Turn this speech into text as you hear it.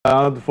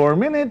count 4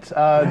 minutes.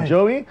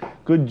 Joey,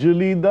 could you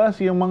lead us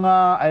yung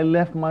mga I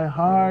Left My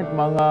Heart,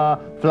 mga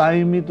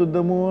Fly Me to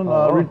the Moon,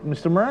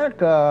 Mr. Merk?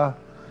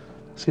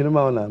 Sino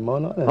mauna?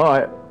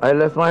 Oh, I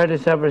left my heart in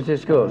San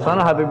Francisco.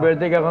 Sana happy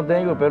birthday ka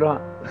kantahin ko,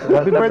 pero...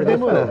 Happy birthday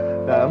muna.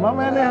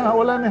 Mamaya na,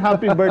 wala na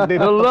happy birthday.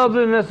 The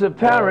loveliness of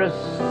Paris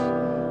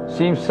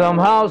seems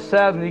somehow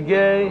sadly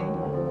gay.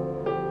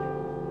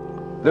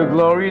 The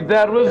glory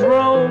that was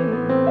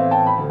Rome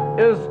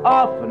is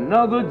off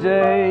another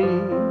day.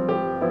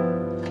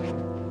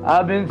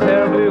 I've been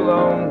terribly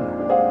alone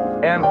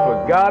and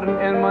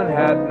forgotten in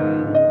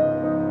Manhattan.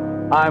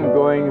 I'm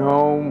going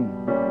home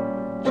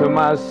to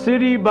my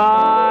city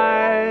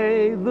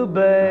by the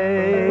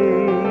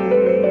bay.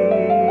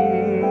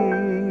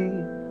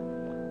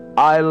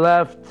 I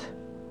left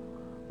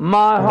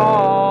my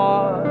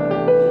heart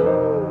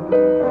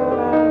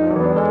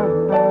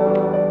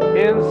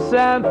in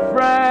San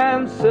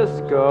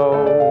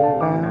Francisco.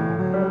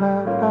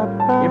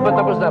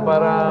 Ipatapos na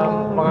para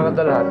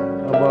makakanta lahat.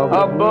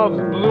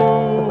 Above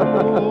blue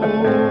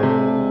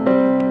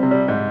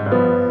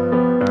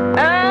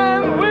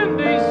and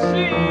windy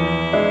sea.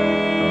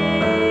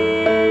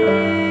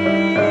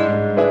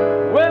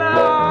 When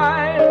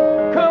I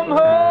come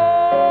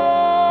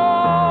home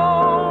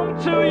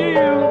to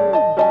you,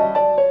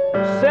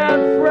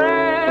 San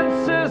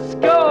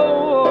Francisco,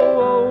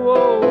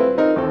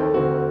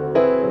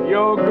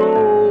 your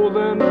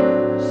golden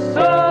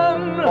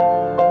sun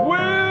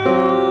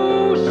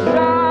will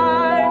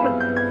shine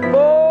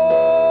for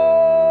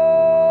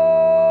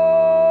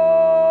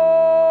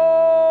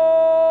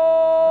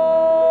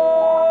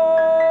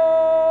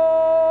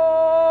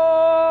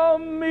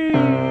me.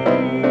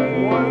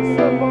 Once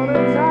upon a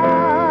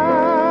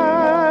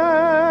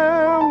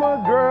time, a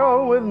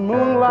girl with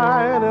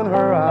moonlight in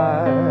her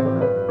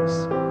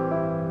eyes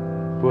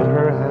put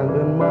her hand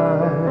in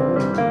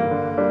mine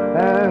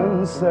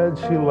and said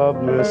she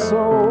loved me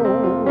so.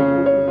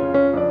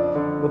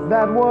 But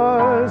that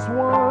was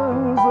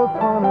once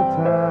upon a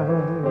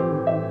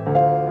time,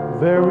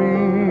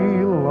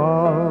 very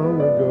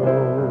long ago.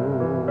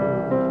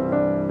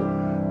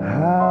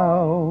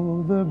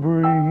 How the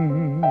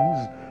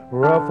breeze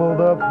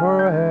ruffled up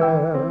her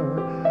hair,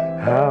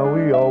 how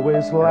we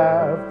always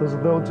laughed as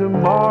though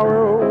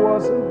tomorrow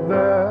wasn't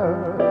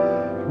there.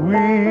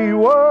 We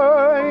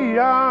were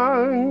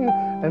young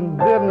and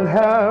didn't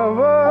have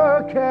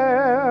a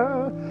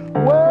care.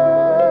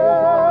 Where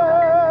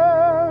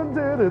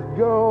did it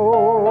go?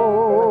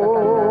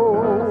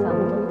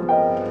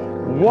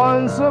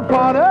 Once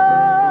upon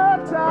a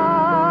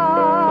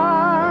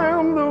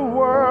time, the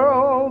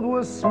world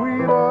was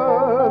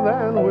sweeter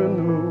than we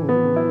knew.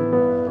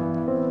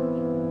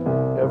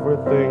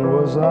 Everything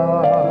was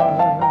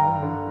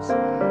ours.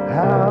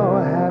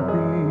 How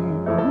happy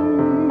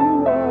we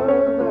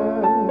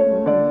were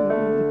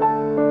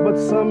then.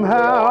 But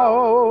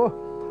somehow,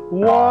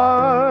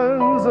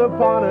 once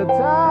upon a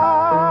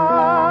time,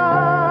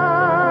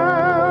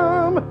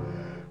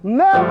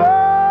 never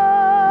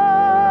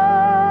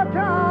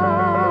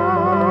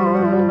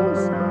comes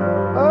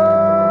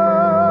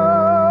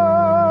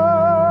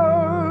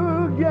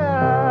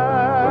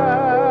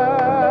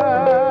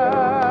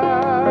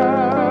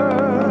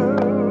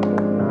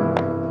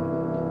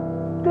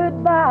again.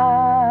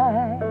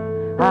 Goodbye,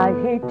 I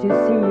hate to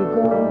see you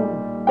go,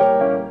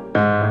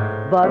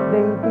 but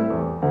baby,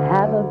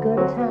 have a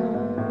good time.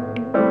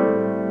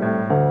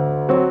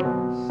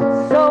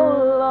 So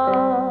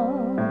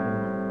long,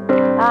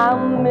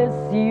 I'll miss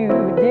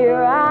you,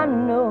 dear, I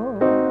know,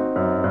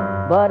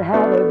 but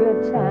have a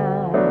good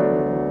time.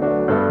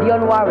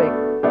 Dionne Warwick.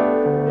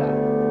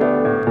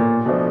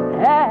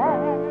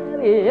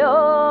 Have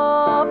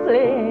your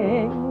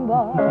fling,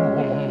 boy.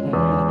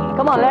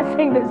 Come on, let's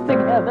sing this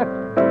together.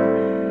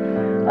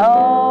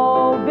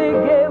 Oh, be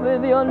gay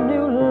with your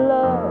new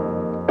love.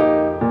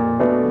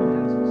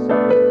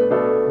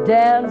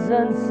 Dance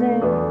and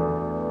sing,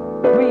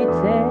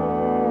 pretend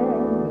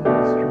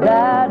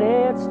that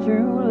it's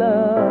true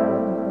love.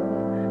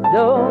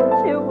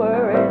 Don't you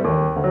worry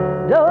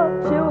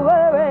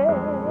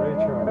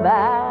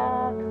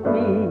about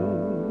me.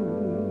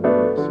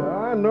 So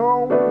I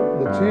know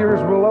the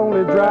tears will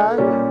only dry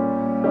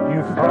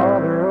you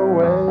farther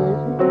away.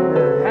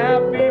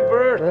 Happy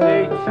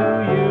birthday to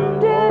you.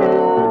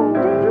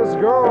 Just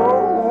go,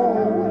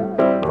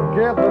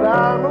 forget that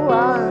I'm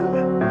alive.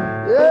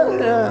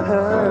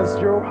 Yeah, it's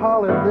your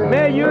holiday.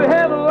 May you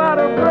have a lot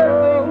of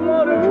birthdays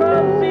more to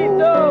come,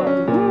 Cito.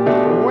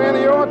 When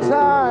you're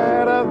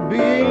tired of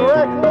being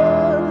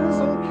reckless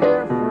and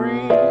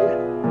carefree,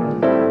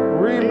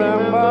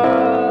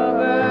 remember